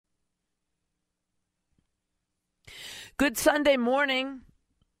Good Sunday morning.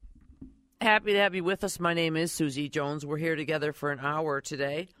 Happy to have you with us. My name is Susie Jones. We're here together for an hour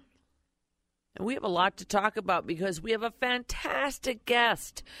today. And we have a lot to talk about because we have a fantastic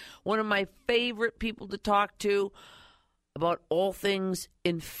guest, one of my favorite people to talk to about all things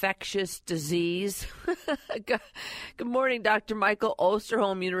infectious disease. Good morning, Dr. Michael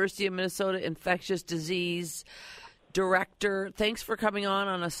Osterholm, University of Minnesota Infectious Disease Director. Thanks for coming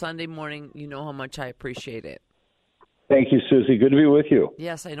on a Sunday morning. You know how much I appreciate it. Thank you, Susie. Good to be with you.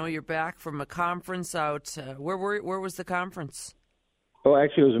 Yes, I know you're back from a conference out. Where was the conference? Oh,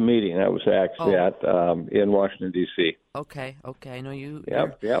 actually, it was a meeting. I was actually in Washington, D.C. Okay. I know you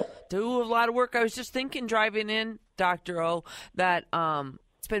do a lot of work. I was just thinking driving in, Dr. O, that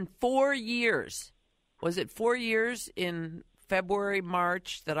it's been 4 years. Was it 4 years in February,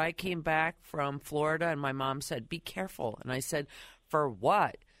 March that I came back from Florida and my mom said, "Be careful." And I said, "For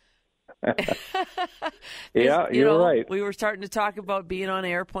what?" Yeah, you're right. We were starting to talk about being on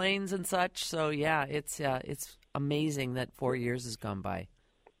airplanes and such. So, yeah, it's amazing that 4 years has gone by.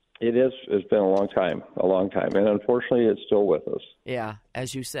 It is. It's been a long time. And unfortunately, it's still with us. Yeah,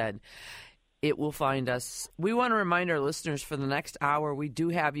 as you said, it will find us. We want to remind our listeners for the next hour, we do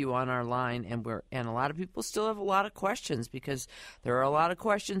have you on our line, and a lot of people still have a lot of questions because there are a lot of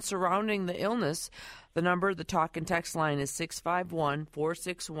questions surrounding the illness. The number, the talk and text line is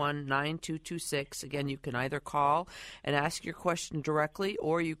 651-461-9226. Again, you can either call and ask your question directly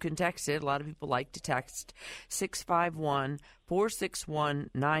or you can text it. A lot of people like to text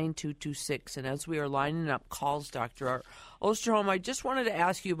 651-461-9226. And as we are lining up calls, Dr. Osterholm, I just wanted to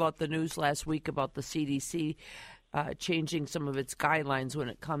ask you about the news last week about the CDC changing some of its guidelines when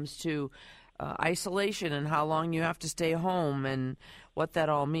it comes to isolation and how long you have to stay home and what that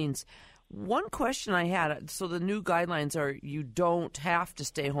all means. One question I had, so the new guidelines are you don't have to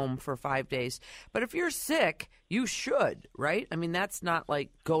stay home for 5 days, but if you're sick, you should, right? I mean, that's not like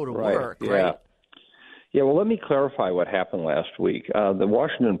go to work, right? Yeah, well, let me clarify what happened last week. The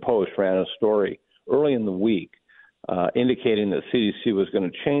Washington Post ran a story early in the week indicating that CDC was going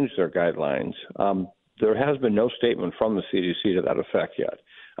to change their guidelines. There has been no statement from the CDC to that effect yet.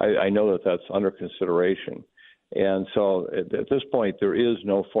 I know that that's under consideration. And so at this point, there is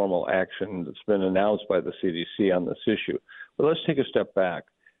no formal action that's been announced by the CDC on this issue. But let's take a step back.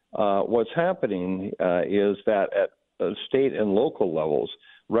 What's happening is that at state and local levels,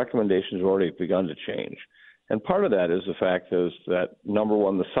 recommendations have already begun to change. And part of that is the fact is that, number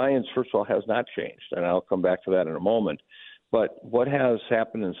one, the science, first of all, has not changed. And I'll come back to that in a moment. But what has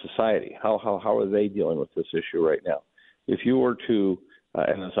happened in society? How are they dealing with this issue right now? If you were to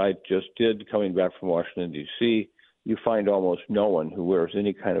and as I just did coming back from Washington, D.C., you find almost no one who wears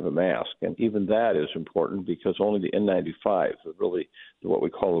any kind of a mask. And even that is important because only the N95s, really what we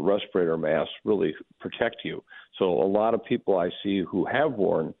call the respirator masks, really protect you. So a lot of people I see who have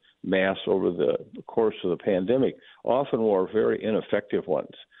worn masks over the course of the pandemic often wore very ineffective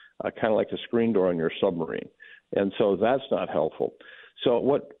ones, kind of like a screen door on your submarine. And so that's not helpful. So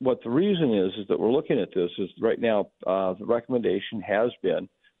what the reason is that we're looking at this is right now the recommendation has been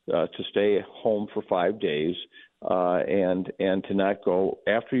to stay home for 5 days and to not go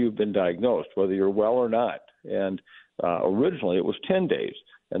after you've been diagnosed, whether you're well or not. And originally it was 10 days.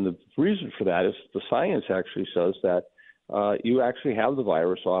 And the reason for that is the science actually says that you actually have the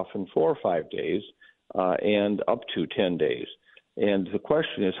virus off in 4 or 5 days and up to 10 days. And the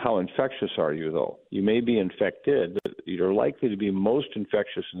question is, how infectious are you, though? You may be infected, but you're likely to be most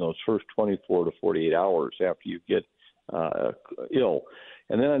infectious in those first 24 to 48 hours after you get ill.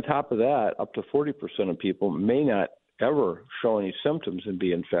 And then on top of that, up to 40% of people may not ever show any symptoms and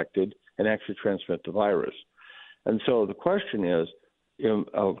be infected and actually transmit the virus. And so the question is,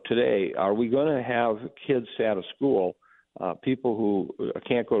 today, are we going to have kids stay out of school, people who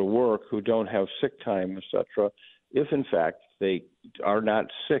can't go to work, who don't have sick time, et cetera, if in fact they are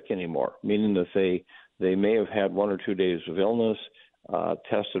not sick anymore, meaning that they may have had 1 or 2 days of illness,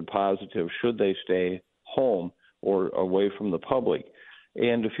 tested positive, should they stay home or away from the public?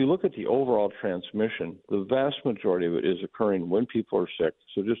 And if you look at the overall transmission, the vast majority of it is occurring when people are sick.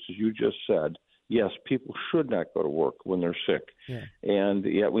 So just as you just said, yes, people should not go to work when they're sick. Yeah. And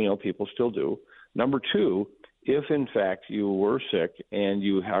yet we know people still do. Number two, if in fact you were sick and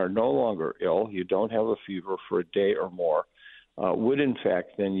you are no longer ill, you don't have a fever for a day or more, would in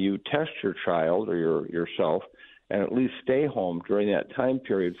fact then you test your child or yourself and at least stay home during that time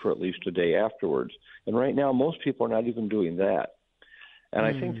period for at least a day afterwards. And right now most people are not even doing that. And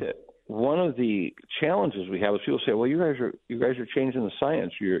I think that one of the challenges we have is people say, well, you guys are changing the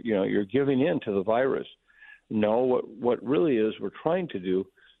science. You're giving in to the virus. No, what really is we're trying to do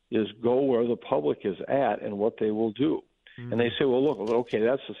is go where the public is at and what they will do. And they say, well, look, okay,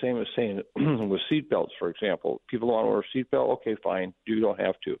 that's the same as saying with seatbelts, for example. People don't want to wear a seatbelt. Okay, fine. You don't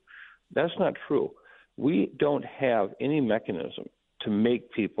have to. That's not true. We don't have any mechanism to make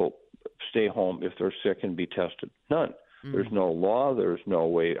people stay home if they're sick and be tested. None. There's no law. There's no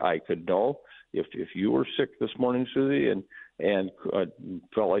way I could know. If you were sick this morning, Susie, and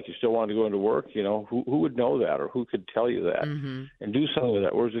felt like you still wanted to go into work, who would know that, or who could tell you that and do something with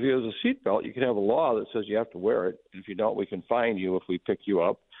that? Whereas if you have a seatbelt, you can have a law that says you have to wear it. If you don't, we can fine you if we pick you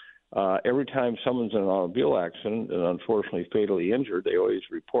up. Every time someone's in an automobile accident and unfortunately fatally injured, they always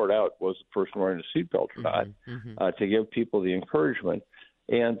report out, was the person wearing a seatbelt or not, to give people the encouragement.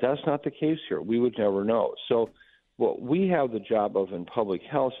 And that's not the case here. We would never know. So what we have the job of in public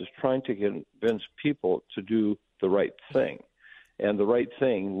health is trying to convince people to do the right thing. And the right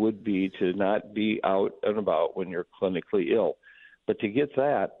thing would be to not be out and about when you're clinically ill. But to get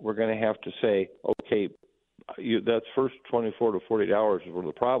that, we're going to have to say, okay, that's first 24 to 48 hours is where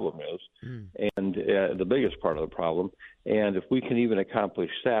the problem is, and the biggest part of the problem. And if we can even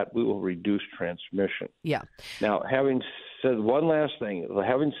accomplish that, we will reduce transmission. Yeah. Now, having said one last thing,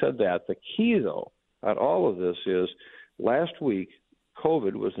 having said that, the key, though, on all of this is last week,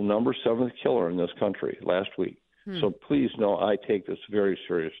 COVID was the number 7th killer in this country last week. So please know I take this very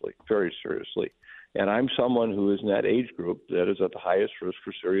seriously, very seriously. And I'm someone who is in that age group that is at the highest risk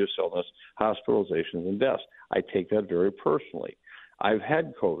for serious illness, hospitalizations, and deaths. I take that very personally. I've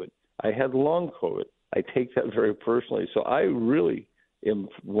had COVID. I had long COVID. I take that very personally. So I really am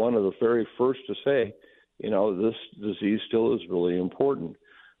one of the very first to say, this disease still is really important.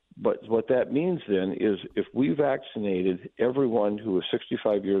 But what that means then is if we vaccinated everyone who is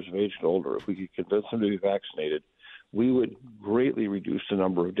 65 years of age and older, if we could convince them to be vaccinated, we would greatly reduce the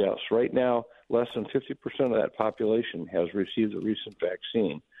number of deaths. Right now, less than 50% of that population has received a recent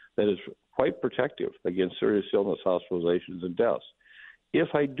vaccine that is quite protective against serious illness, hospitalizations, and deaths.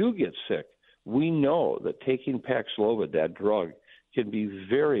 If I do get sick, we know that taking Paxlovid, that drug, can be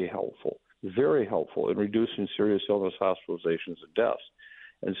very helpful in reducing serious illness, hospitalizations, and deaths.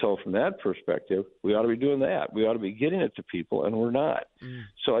 And so from that perspective, we ought to be doing that. We ought to be getting it to people, and we're not.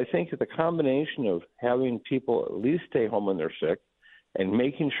 So I think that the combination of having people at least stay home when they're sick and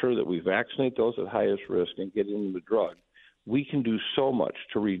making sure that we vaccinate those at highest risk and getting them the drug, we can do so much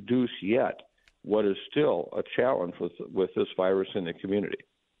to reduce yet what is still a challenge with this virus in the community.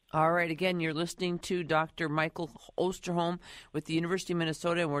 All right. Again, you're listening to Dr. Michael Osterholm with the University of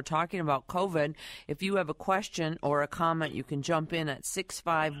Minnesota, and we're talking about COVID. If you have a question or a comment, you can jump in at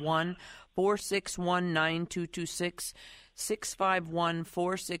 651-461-9226,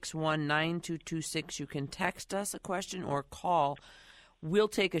 651-461-9226. You can text us a question or call. We'll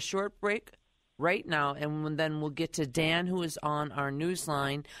take a short break right now, and then we'll get to Dan, who is on our news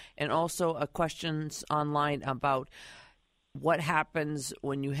line, and also a questions online about what happens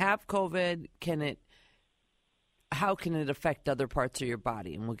when you have COVID. How can it affect other parts of your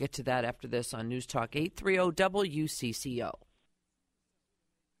body? And we'll get to that after this on News Talk 830 WCCO.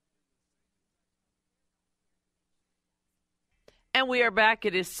 And we are back.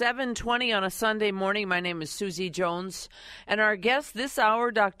 It is 7:20 on a Sunday morning. My name is Susie Jones. And our guest this hour,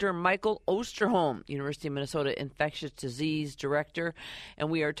 Dr. Michael Osterholm, University of Minnesota Infectious Disease Director.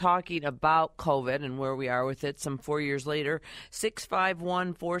 And we are talking about COVID and where we are with it some 4 years later.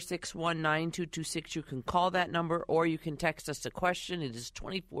 651-461-9226. You can call that number or you can text us a question. It is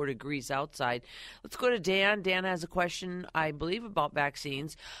 24 degrees outside. Let's go to Dan. Dan has a question, I believe, about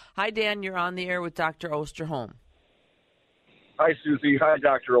vaccines. Hi, Dan. You're on the air with Dr. Osterholm. Hi, Susie. Hi,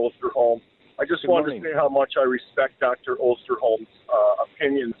 Dr. Osterholm. I just wanted to say how much I respect Dr. Osterholm's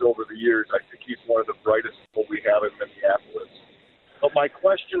opinions over the years. I think he's one of the brightest people we have in Minneapolis. But my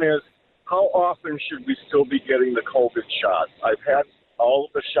question is, how often should we still be getting the COVID shots? I've had all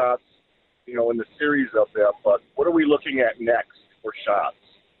of the shots, in the series of them, but what are we looking at next for shots?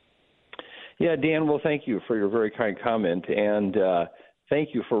 Yeah, Dan, well, thank you for your very kind comment. And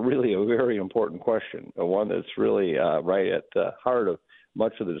thank you for really a very important question, one that's really right at the heart of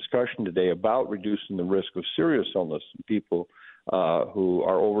much of the discussion today about reducing the risk of serious illness in people who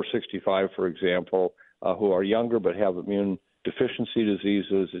are over 65, for example, who are younger but have immune deficiency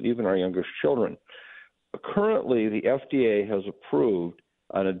diseases, and even our youngest children. Currently, the FDA has approved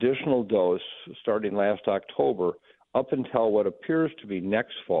an additional dose starting last October up until what appears to be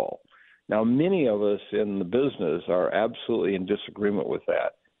next fall. Now, many of us in the business are absolutely in disagreement with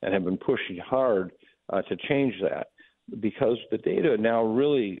that and have been pushing hard to change that because the data now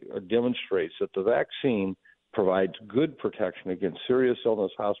really demonstrates that the vaccine provides good protection against serious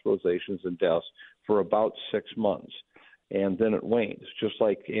illness, hospitalizations, and deaths for about 6 months. And then it wanes, just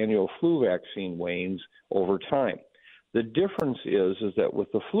like annual flu vaccine wanes over time. The difference is that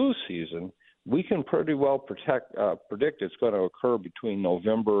with the flu season, we can pretty well predict it's going to occur between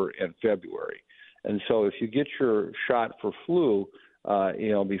November and February. And so if you get your shot for flu,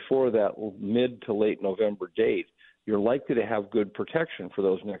 before that mid to late November date, you're likely to have good protection for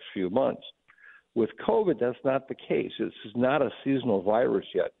those next few months. With COVID, that's not the case. This is not a seasonal virus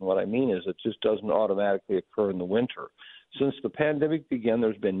yet. And what I mean is it just doesn't automatically occur in the winter. Since the pandemic began,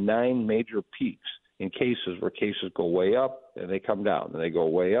 there's been 9 major peaks in cases where cases go way up and they come down, and they go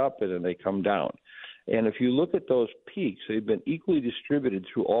way up and then they come down. And if you look at those peaks, they've been equally distributed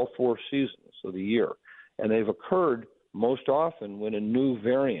through all 4 seasons of the year. And they've occurred most often when a new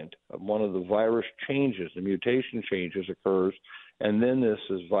variant of one of the virus changes, the mutation changes occurs, and then this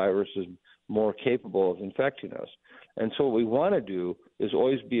virus is more capable of infecting us. And so what we want to do is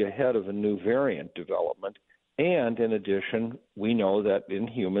always be ahead of a new variant development. And in addition, we know that in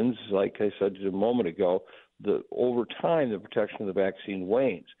humans, like I said a moment ago, over time the protection of the vaccine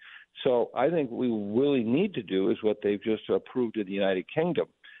wanes. So I think what we really need to do is what they've just approved in the United Kingdom,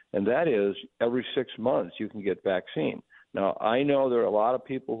 and that is every 6 months you can get vaccine. Now, I know there are a lot of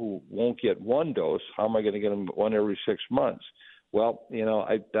people who won't get one dose. How am I going to get them one every 6 months? Well,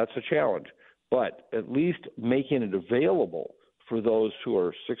 that's a challenge. But at least making it available for those who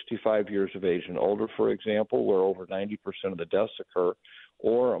are 65 years of age and older, for example, where over 90% of the deaths occur,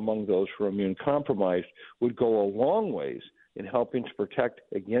 or among those who are immune compromised, would go a long ways in helping to protect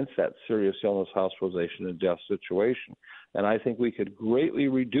against that serious illness, hospitalization, and death situation. And I think we could greatly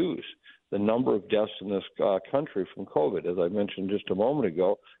reduce the number of deaths in this country from COVID. As I mentioned just a moment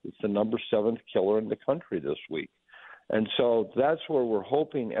ago, it's the number 7th killer in the country this week. And so that's where we're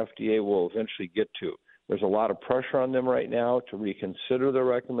hoping FDA will eventually get to. There's a lot of pressure on them right now to reconsider their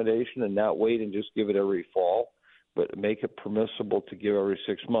recommendation and not wait and just give it every fall, but make it permissible to give every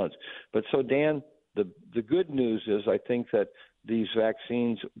 6 months. But so, Dan, the good news is I think that these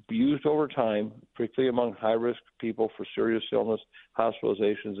vaccines used over time, particularly among high-risk people for serious illness,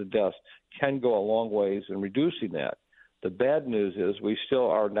 hospitalizations, and deaths, can go a long ways in reducing that. The bad news is we still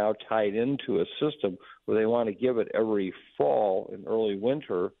are now tied into a system where they want to give it every fall and early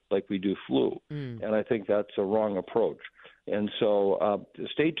winter like we do flu. And I think that's a wrong approach. And so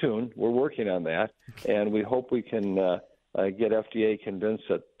stay tuned. We're working on that, and we hope we can get FDA convinced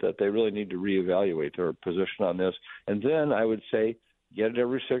that they really need to reevaluate their position on this. And then I would say get it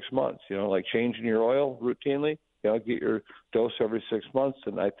every 6 months, like changing your oil routinely. Get your dose every 6 months,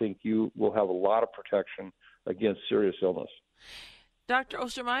 and I think you will have a lot of protection against serious illness. Dr.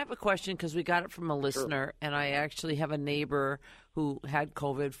 Osterholm, I have a question because we got it from a listener, sure. And I actually have a neighbor who had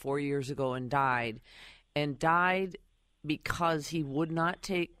COVID 4 years ago and died because he would not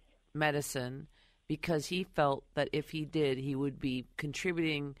take medicine because he felt that if he did, he would be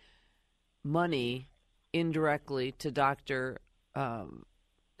contributing money indirectly to Dr.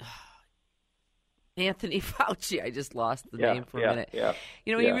 Anthony Fauci. I just lost the name for a minute. Yeah.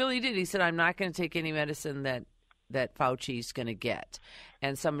 He really did. He said, I'm not going to take any medicine that Fauci's going to get.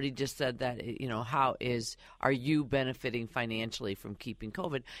 And somebody just said that, are you benefiting financially from keeping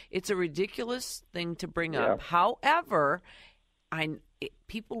COVID? It's a ridiculous thing to bring up. However,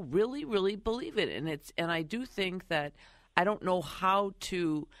 people really, really believe it. And I do think that I don't know how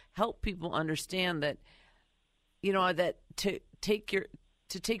to help people understand that, that to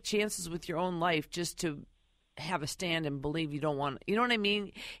take chances with your own life just to have a stand and believe you don't want. You know what I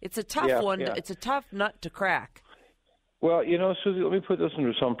mean? It's a tough one. Yeah. It's a tough nut to crack. Well, Susie, let me put this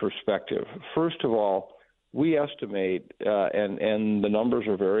into some perspective. First of all, we estimate, and the numbers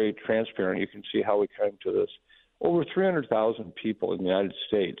are very transparent. You can see how we came to this. Over 300,000 people in the United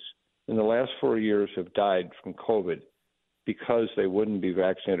States in the last 4 years have died from COVID because they wouldn't be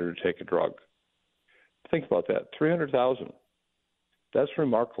vaccinated or take a drug. Think about that. 300,000. That's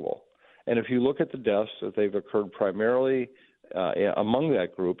remarkable. And if you look at the deaths, that they've occurred primarily among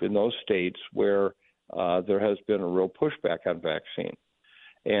that group in those states where there has been a real pushback on vaccine.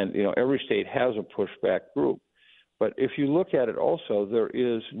 And, every state has a pushback group. But if you look at it also, there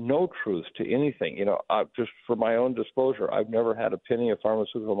is no truth to anything. Just for my own disclosure, I've never had a penny of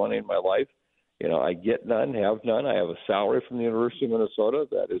pharmaceutical money in my life. I get none, have none. I have a salary from the University of Minnesota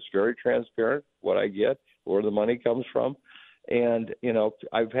that is very transparent, what I get, where the money comes from. And,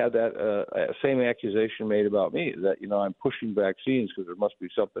 I've had that same accusation made about me that, I'm pushing vaccines because there must be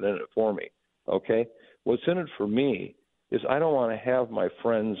something in it for me. Okay? What's in it for me is I don't want to have my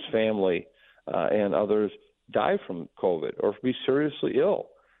friends, family, and others die from COVID or be seriously ill.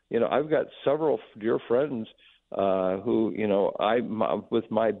 I've got several dear friends who, with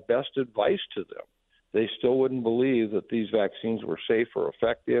my best advice to them, they still wouldn't believe that these vaccines were safe or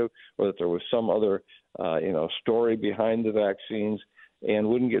effective, or that there was some other, story behind the vaccines, and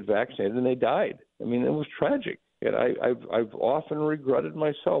wouldn't get vaccinated, and they died. I mean, it was tragic. And I've often regretted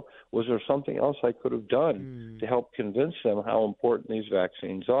myself. Was there something else I could have done to help convince them how important these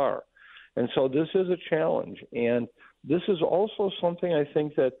vaccines are? And so this is a challenge. And this is also something I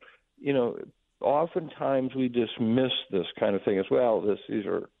think that, oftentimes we dismiss this kind of thing as well. These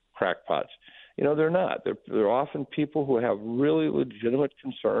are crackpots. They're not. They're often people who have really legitimate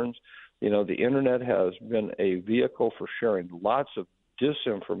concerns. The internet has been a vehicle for sharing lots of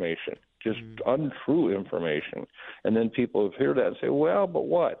disinformation, just untrue information. And then people have heard that and say, well, but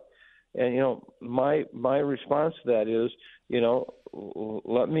what? And, my response to that is,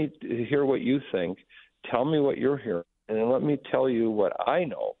 let me hear what you think. Tell me what you're hearing. And then let me tell you what I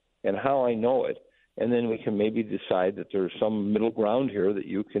know and how I know it. And then we can maybe decide that there's some middle ground here that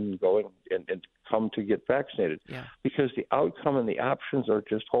you can go and come to get vaccinated. Yeah. Because the outcome and the options are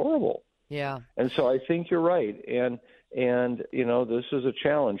just horrible. Yeah. And so I think you're right. And this is a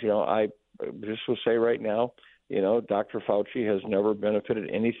challenge. I just will say right now, Dr. Fauci has never benefited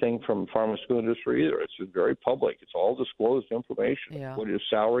anything from the pharmaceutical industry either. It's very public. It's all disclosed information, what his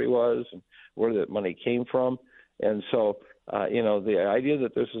salary was and where that money came from. And so, the idea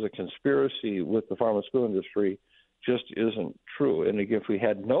that this is a conspiracy with the pharmaceutical industry just isn't true. And if we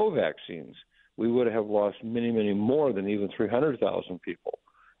had no vaccines, we would have lost many, many more than even 300,000 people.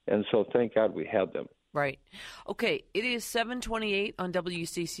 And so thank God we had them. Right. Okay, it is 7:28 on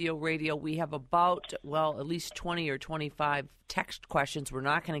WCCO Radio. We have about, at least 20 or 25 text questions. We're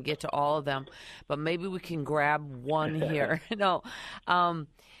not going to get to all of them, but maybe we can grab one here.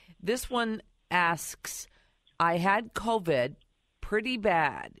 This one asks, I had COVID pretty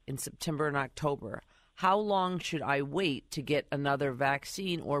bad in September and October. How long should I wait to get another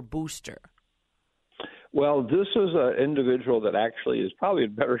vaccine or booster? Well, this is an individual that actually is probably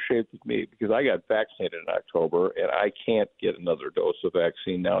in better shape than me because I got vaccinated in October, and I can't get another dose of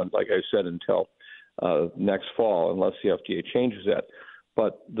vaccine now, like I said, until next fall, unless the FDA changes that.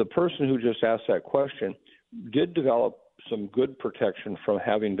 But the person who just asked that question did develop some good protection from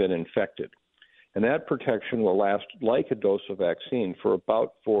having been infected. And that protection will last like a dose of vaccine for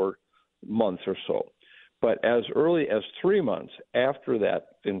about 4 months or so. But as early as 3 months after that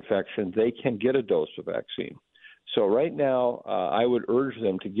infection, they can get a dose of vaccine. So right now, I would urge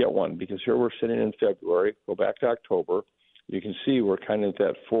them to get one because here we're sitting in February, go back to October. You can see we're kind of at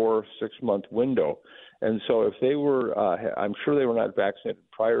that 4-6 month window. And so if they were, I'm sure they were not vaccinated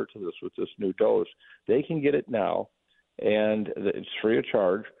prior to this with this new dose, they can get it now, and it's free of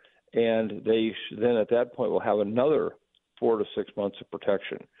charge. And they then at that point will have another 4 to 6 months of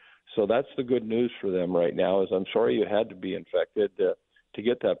protection. So that's the good news for them right now is I'm sorry you had to be infected to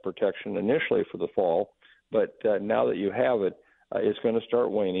get that protection initially for the fall. But now that you have it, it's going to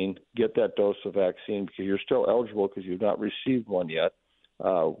start waning. Get that dose of vaccine because you're still eligible because you've not received one yet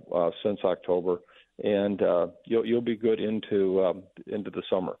since October. And you'll be good into the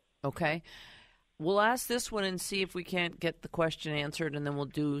summer. Okay. We'll ask this one and see if we can't get the question answered, and then we'll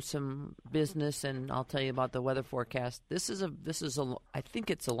do some business, and I'll tell you about the weather forecast. This is I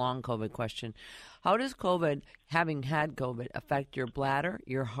think it's a long COVID question. How does COVID, having had COVID, affect your bladder,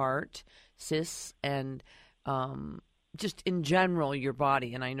 your heart, cysts, and just in general your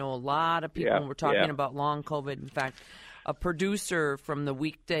body? And I know a lot of people when we're talking about long COVID. In fact, a producer from the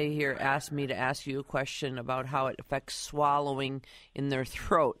weekday here asked me to ask you a question about how it affects swallowing in their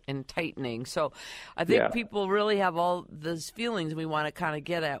throat and tightening. So I think people really have all those feelings. We want to kind of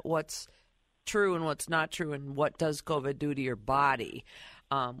get at what's true and what's not true and what does COVID do to your body.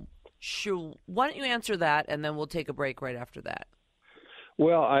 Why don't you answer that, and then we'll take a break right after that.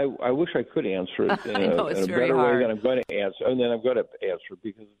 Well, I wish I could answer it in a better way than I'm going to answer. And then I'm going to answer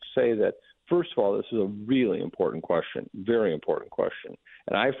because say that, first of all, this is a really important question, very important question.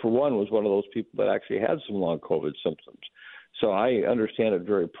 And I, for one, was one of those people that actually had some long COVID symptoms. So I understand it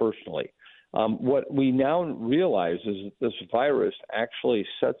very personally. What we now realize is that this virus actually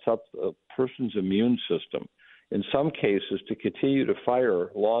sets up a person's immune system, in some cases, to continue to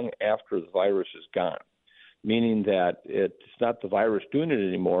fire long after the virus is gone, meaning that it's not the virus doing it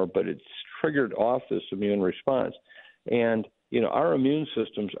anymore, but it's triggered off this immune response. And, our immune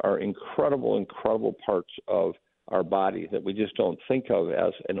systems are incredible parts of our body that we just don't think of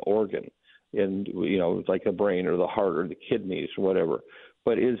as an organ, and, like the brain or the heart or the kidneys or whatever.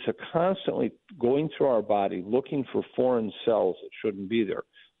 But it's constantly going through our body looking for foreign cells that shouldn't be there,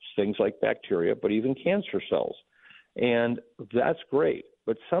 things like bacteria, but even cancer cells. And that's great.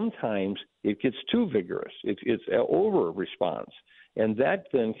 But sometimes it gets too vigorous. It's an over response. And that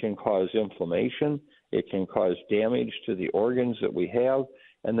then can cause inflammation It can cause damage to the organs that we have,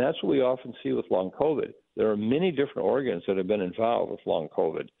 and that's what we often see with long COVID. There are many different organs that have been involved with long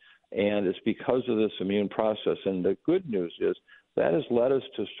COVID, and it's because of this immune process. And the good news is that has led us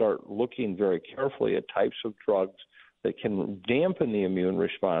to start looking very carefully at types of drugs that can dampen the immune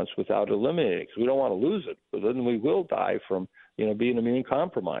response without eliminating it, because we don't want to lose it, but then we will die from being immune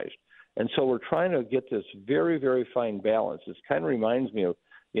compromised. And so we're trying to get this very, very fine balance. This kind of reminds me of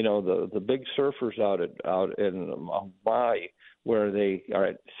the big surfers out in Maui, where they are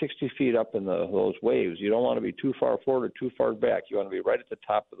at 60 feet up in those waves. You don't want to be too far forward or too far back. You want to be right at the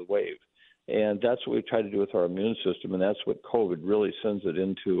top of the wave. And that's what we try to do with our immune system, and that's what COVID really sends it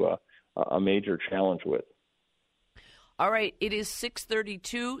into a major challenge with. All right, it is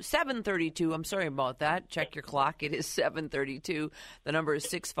 7:32. I'm sorry about that. Check your clock. It is 7:32. The number is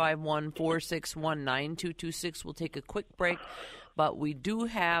 651-461-9226. We'll take a quick break, but we do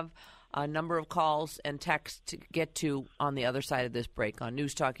have a number of calls and texts to get to on the other side of this break on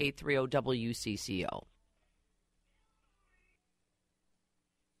News Talk 830 WCCO.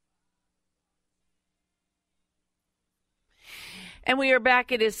 And we are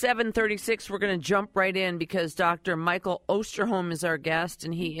back. It is 7:36. We're going to jump right in because Dr. Michael Osterholm is our guest,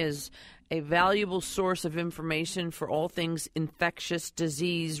 and he is a valuable source of information for all things infectious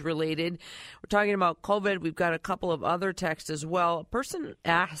disease related. We're talking about COVID. We've got a couple of other texts as well. A person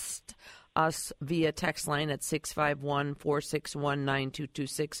asked us via text line at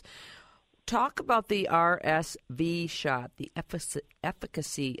 651-461-9226. Talk about the RSV shot, the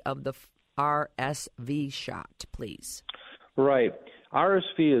efficacy of the RSV shot, please. Right.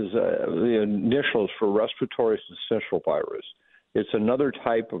 RSV is the initials for respiratory syncytial virus. It's another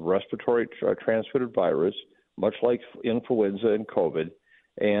type of respiratory transmitted virus, much like influenza and COVID,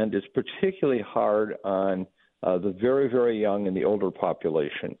 and it's particularly hard on the very, very young and the older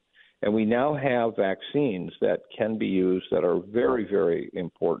population. And we now have vaccines that can be used that are very, very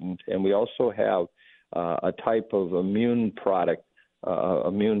important, and we also have a type of immune product,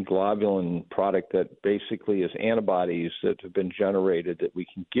 immune globulin product that basically is antibodies that have been generated that we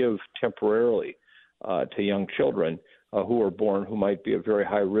can give temporarily to young children who are born who might be at very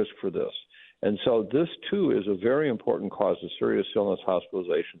high risk for this. And so this, too, is a very important cause of serious illness,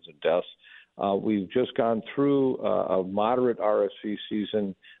 hospitalizations, and deaths. We've just gone through a moderate RSV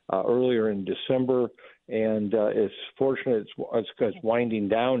season earlier in December, and it's fortunate it's winding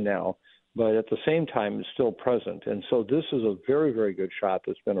down now. But at the same time, it's still present. And so this is a very, very good shot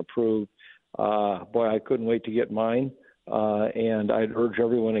that's been approved. Boy, I couldn't wait to get mine. And I'd urge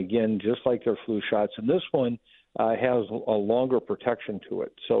everyone, again, just like their flu shots. And this one has a longer protection to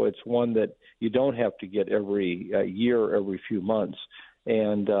it. So it's one that you don't have to get every year, every few months.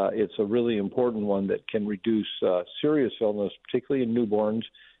 And it's a really important one that can reduce serious illness, particularly in newborns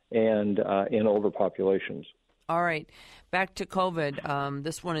and in older populations. All right. Back to COVID.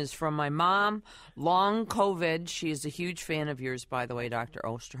 This one is from my mom. Long COVID. She is a huge fan of yours, by the way, Dr.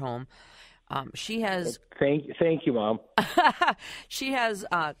 Osterholm. She has... Thank you, Mom. She has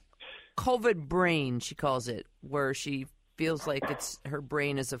COVID brain, she calls it, where she feels like her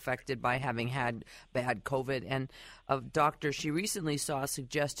brain is affected by having had bad COVID. And a doctor she recently saw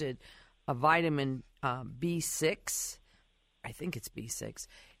suggested a vitamin B6. I think it's B6.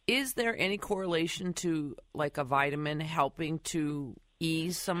 Is there any correlation to, like, a vitamin helping to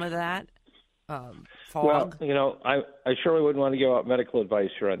ease some of that fog? Well, I surely wouldn't want to give out medical advice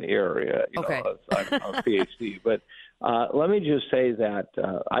here on the air. Okay. I'm a PhD. But let me just say that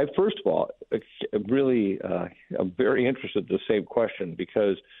I, first of all, really am very interested in the same question,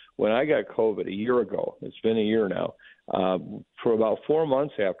 because when I got COVID a year ago, it's been a year now, for about 4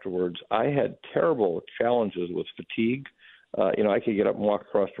 months afterwards, I had terrible challenges with fatigue. I could get up and walk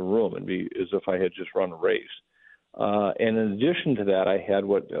across the room and be as if I had just run a race. And in addition to that, I had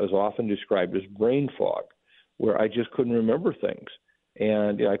what is often described as brain fog, where I just couldn't remember things.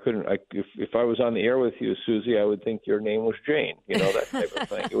 And if I was on the air with you, Susie, I would think your name was Jane, that type of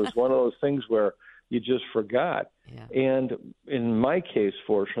thing. It was one of those things where you just forgot. Yeah. And in my case,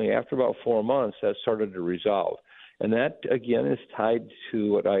 fortunately, after about 4 months, that started to resolve. And that, again, is tied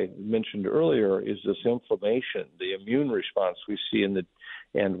to what I mentioned earlier, is this inflammation, the immune response we see and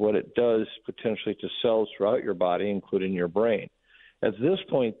what it does potentially to cells throughout your body, including your brain. At this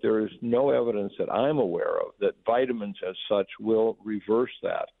point, there is no evidence that I'm aware of that vitamins as such will reverse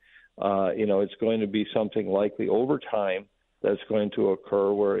that. It's going to be something likely over time that's going to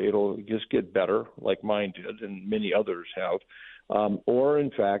occur where it'll just get better, like mine did and many others have. Or,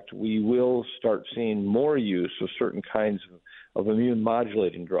 in fact, we will start seeing more use of certain kinds of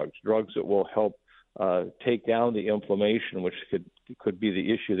immune-modulating drugs that will help take down the inflammation, which could be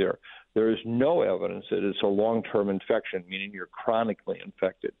the issue there. There is no evidence that it's a long-term infection, meaning you're chronically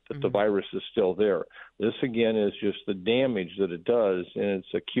infected, that the virus is still there. This, again, is just the damage that it does in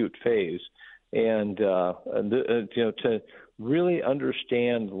its acute phase. And to really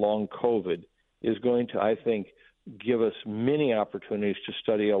understand long COVID is going to, I think, give us many opportunities to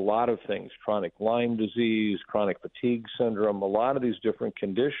study a lot of things, chronic Lyme disease, chronic fatigue syndrome, a lot of these different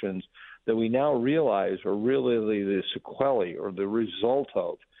conditions that we now realize are really the sequelae or the result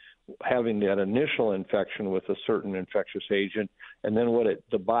of having that initial infection with a certain infectious agent, and then what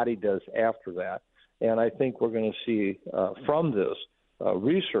the body does after that. And I think we're going to see from this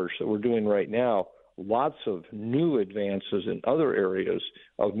research that we're doing right now lots of new advances in other areas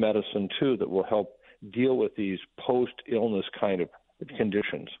of medicine, too, that will help deal with these post-illness kind of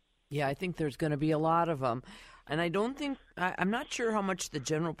conditions. Yeah, I think there's going to be a lot of them. And I'm not sure how much the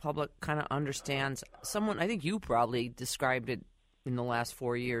general public kind of understands. I think you probably described it in the last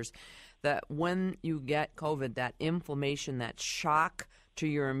 4 years, that when you get COVID, that inflammation, that shock to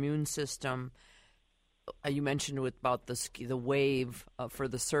your immune system, you mentioned about the wave for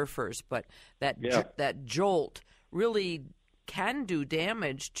the surfers, but that jolt really can do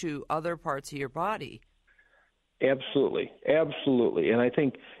damage to other parts of your body. Absolutely. And I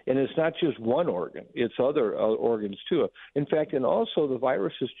think, and it's not just one organ, it's other organs too. In fact, and also the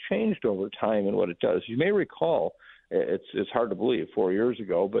virus has changed over time in what it does. You may recall, it's hard to believe 4 years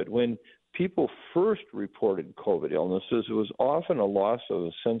ago, but when people first reported COVID illnesses, it was often a loss of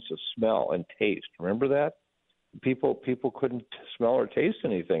a sense of smell and taste. Remember that? People couldn't smell or taste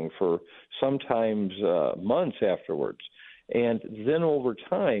anything for sometimes months afterwards. And then over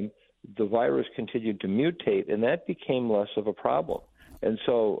time, the virus continued to mutate, and that became less of a problem. And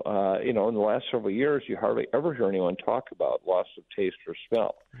so, in the last several years, you hardly ever hear anyone talk about loss of taste or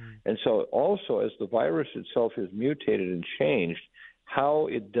smell. And so also, as the virus itself has mutated and changed, how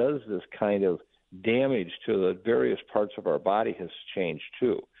it does this kind of damage to the various parts of our body has changed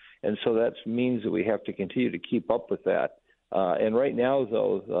too. And so that means that we have to continue to keep up with that. And right now,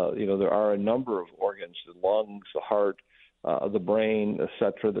 though, there are a number of organs, the lungs, the heart, the brain, et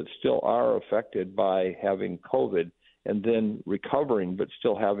cetera, that still are affected by having COVID and then recovering but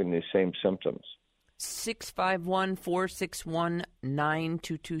still having the same symptoms.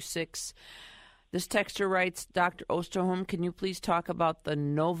 651-461-9226. This texter writes, Dr. Osterholm, can you please talk about the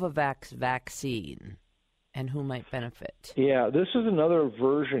Novavax vaccine and who might benefit? Yeah, this is another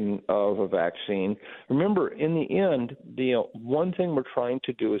version of a vaccine. Remember, in the end, the one thing we're trying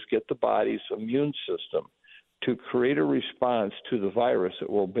to do is get the body's immune system to create a response to the virus that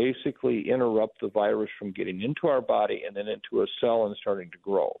will basically interrupt the virus from getting into our body and then into a cell and starting to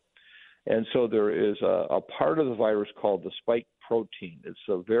grow. And so there is a part of the virus called the spike protein. It's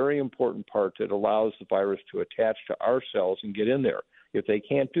a very important part that allows the virus to attach to our cells and get in there. If they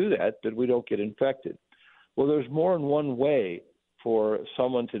can't do that, then we don't get infected. Well, there's more than one way for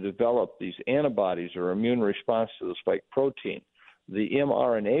someone to develop these antibodies or immune response to the spike protein. The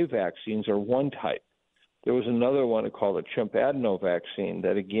mRNA vaccines are one type. There was another one called a chimp adeno vaccine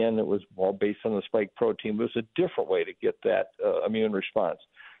that, again, it was based on the spike protein, but it was a different way to get that immune response.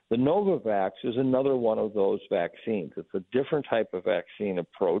 The Novavax is another one of those vaccines. It's a different type of vaccine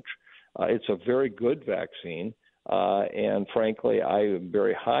approach. It's a very good vaccine, and frankly, I am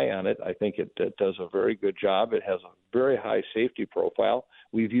very high on it. I think it does a very good job. It has a very high safety profile.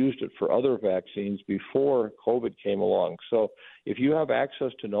 We've used it for other vaccines before COVID came along. So if you have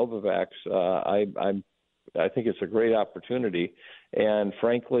access to Novavax, I think it's a great opportunity, and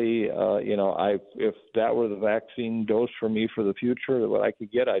frankly, if that were the vaccine dose for me for the future, what I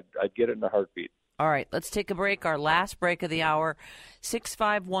could get, I'd get it in a heartbeat. All right, let's take a break, our last break of the hour,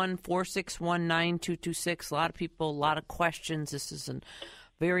 651-461-9226. A lot of people, a lot of questions. This is a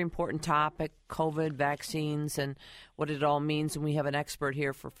very important topic, COVID, vaccines, and what it all means, and we have an expert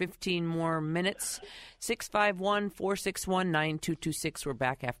here for 15 more minutes. 651-461-9226. We're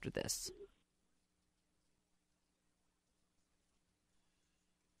back after this.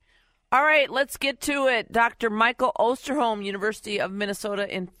 All right, let's get to it. Dr. Michael Osterholm, University of Minnesota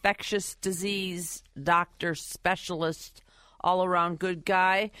infectious disease doctor, specialist, all-around good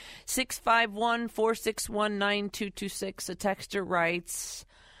guy. 651-461-9226. A texter writes,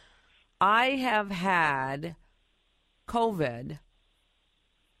 I have had COVID.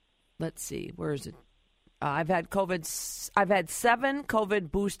 Let's see, where is it? I've had 7 COVID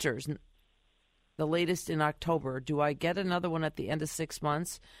boosters, the latest in October. Do I get another one at the end of 6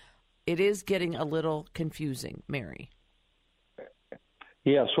 months? It is getting a little confusing, Mary.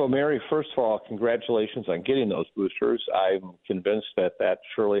 Yeah, so Mary, first of all, congratulations on getting those boosters. I'm convinced that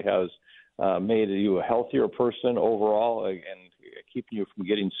surely has made you a healthier person overall and keeping you from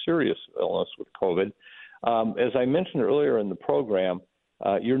getting serious illness with COVID. As I mentioned earlier in the program,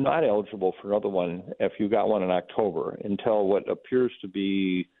 you're not eligible for another one if you got one in October until what appears to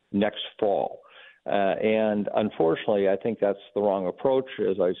be next fall. And unfortunately, I think that's the wrong approach.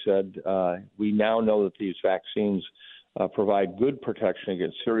 As I said, we now know that these vaccines provide good protection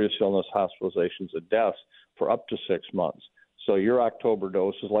against serious illness, hospitalizations, and deaths for up to 6 months. So your October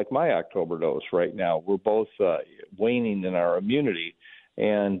dose is like my October dose right now. We're both waning in our immunity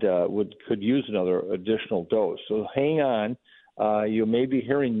and could use another additional dose. So hang on. You may be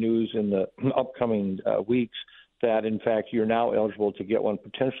hearing news in the upcoming weeks that, in fact, you're now eligible to get one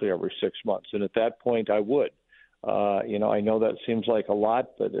potentially every 6 months. And at that point, I would. I know that seems like a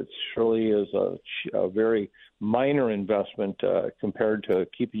lot, but it surely is a very minor investment compared to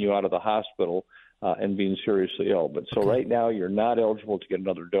keeping you out of the hospital and being seriously ill. But so right now, you're not eligible to get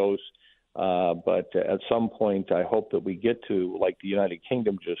another dose. But at some point, I hope that we get to, like the United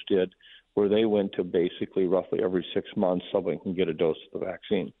Kingdom just did, where they went to basically roughly every 6 months someone can get a dose of the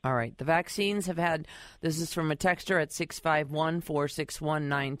vaccine. All right. The vaccines have had, this is from a texter at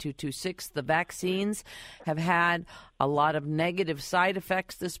 651-461-9226. The vaccines have had a lot of negative side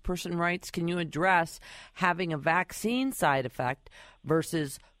effects, this person writes. Can you address having a vaccine side effect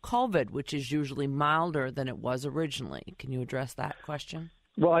versus COVID, which is usually milder than it was originally? Can you address that question?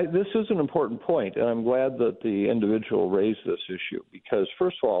 Well, this is an important point, and I'm glad that the individual raised this issue because,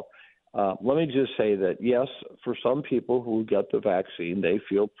 first of all, let me just say that, yes, for some people who get the vaccine, they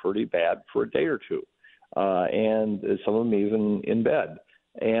feel pretty bad for a day or two, and some of them even in bed.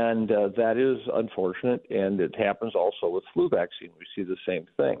 And that is unfortunate, and it happens also with flu vaccine. We see the same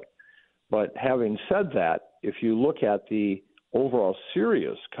thing. But having said that, if you look at the overall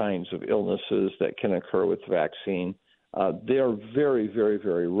serious kinds of illnesses that can occur with the vaccine, they are very, very,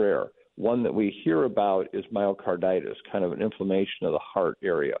 very rare. One that we hear about is myocarditis, kind of an inflammation of the heart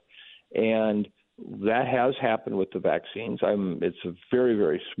area. And that has happened with the vaccines. It's a very,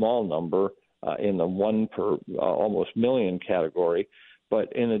 very small number in the 1 per almost million category.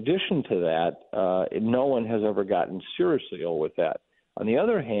 But in addition to that, no one has ever gotten seriously ill with that. On the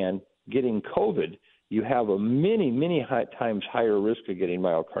other hand, getting COVID, you have a many times higher risk of getting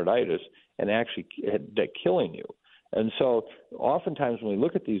myocarditis and actually killing you. And so oftentimes when we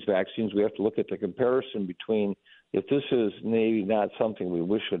look at these vaccines, we have to look at the comparison between if this is maybe not something we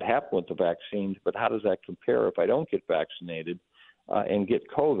wish would happen with the vaccines, but how does that compare if I don't get vaccinated and get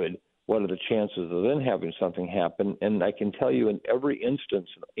COVID? What are the chances of then having something happen? And I can tell you in every instance,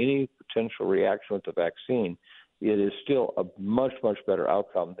 any potential reaction with the vaccine, it is still a much, much better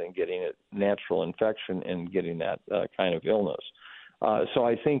outcome than getting a natural infection and getting that kind of illness. So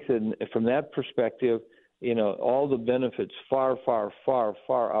I think that from that perspective, all the benefits far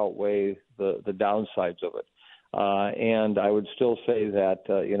outweigh the downsides of it. And I would still say that,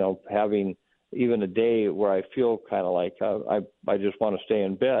 having even a day where I feel kind of like I just want to stay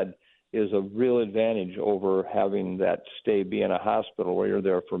in bed is a real advantage over having that stay be in a hospital where you're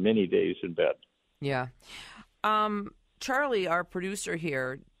there for many days in bed. Yeah. Charlie, our producer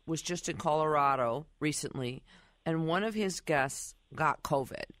here, was just in Colorado recently, and one of his guests got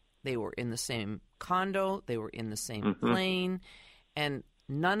COVID. They were in the same condo, they were in the same plane, and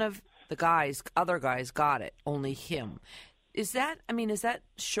none of the other guys got it, only him. Does that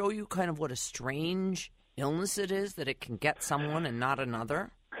show you kind of what a strange illness it is, that it can get someone and not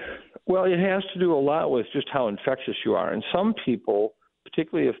another? Well, it has to do a lot with just how infectious you are. And some people,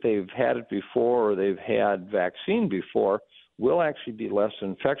 particularly if they've had it before or they've had vaccine before, will actually be less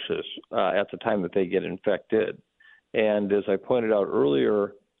infectious at the time that they get infected. And as I pointed out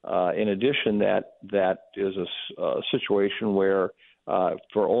earlier, in addition, that is a situation where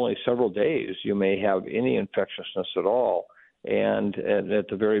for only several days you may have any infectiousness at all, and at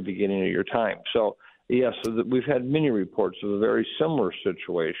the very beginning of your time. So, yes, we've had many reports of a very similar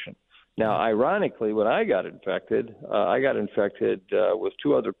situation. Now, ironically, when I got infected with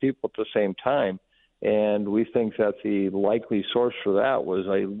two other people at the same time, and we think that the likely source for that was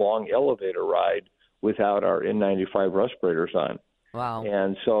a long elevator ride without our N95 respirators on. Wow.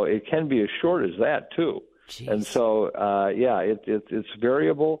 And so it can be as short as that, too. Jeez. And so, it's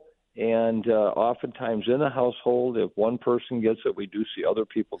variable. And oftentimes in the household, if one person gets it, we do see other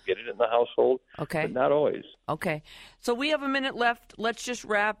people get it in the household. Okay. But not always. Okay. So we have a minute left. Let's just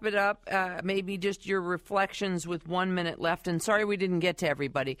wrap it up. Maybe just your reflections with 1 minute left. And sorry we didn't get to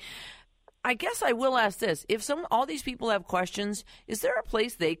everybody. I guess I will ask this. If all these people have questions, is there a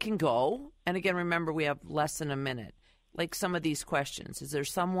place they can go? And again, remember, we have less than a minute. Like some of these questions, is there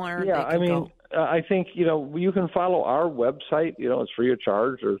somewhere they can go? I think, you can follow our website. It's free of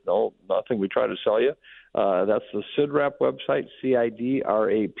charge. There's nothing we try to sell you. That's the CIDRAP website,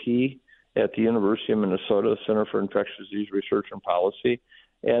 CIDRAP, at the University of Minnesota Center for Infectious Disease Research and Policy.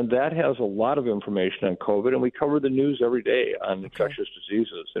 And that has a lot of information on COVID, and we cover the news every day on infectious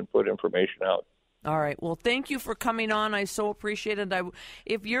diseases and put information out. All right. Well, thank you for coming on. I so appreciate it.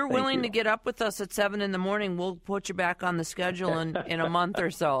 If you're willing to get up with us at 7 in the morning, we'll put you back on the schedule in a month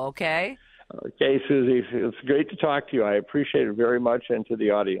or so, okay? Okay, Susie. It's great to talk to you. I appreciate it very much, and to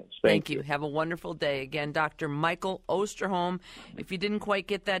the audience. Thank you. Have a wonderful day. Again, Dr. Michael Osterholm. If you didn't quite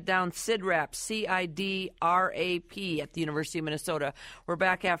get that down, CIDRAP, CIDRAP at the University of Minnesota. We're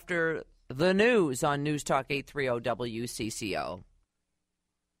back after the news on News Talk 830 WCCO.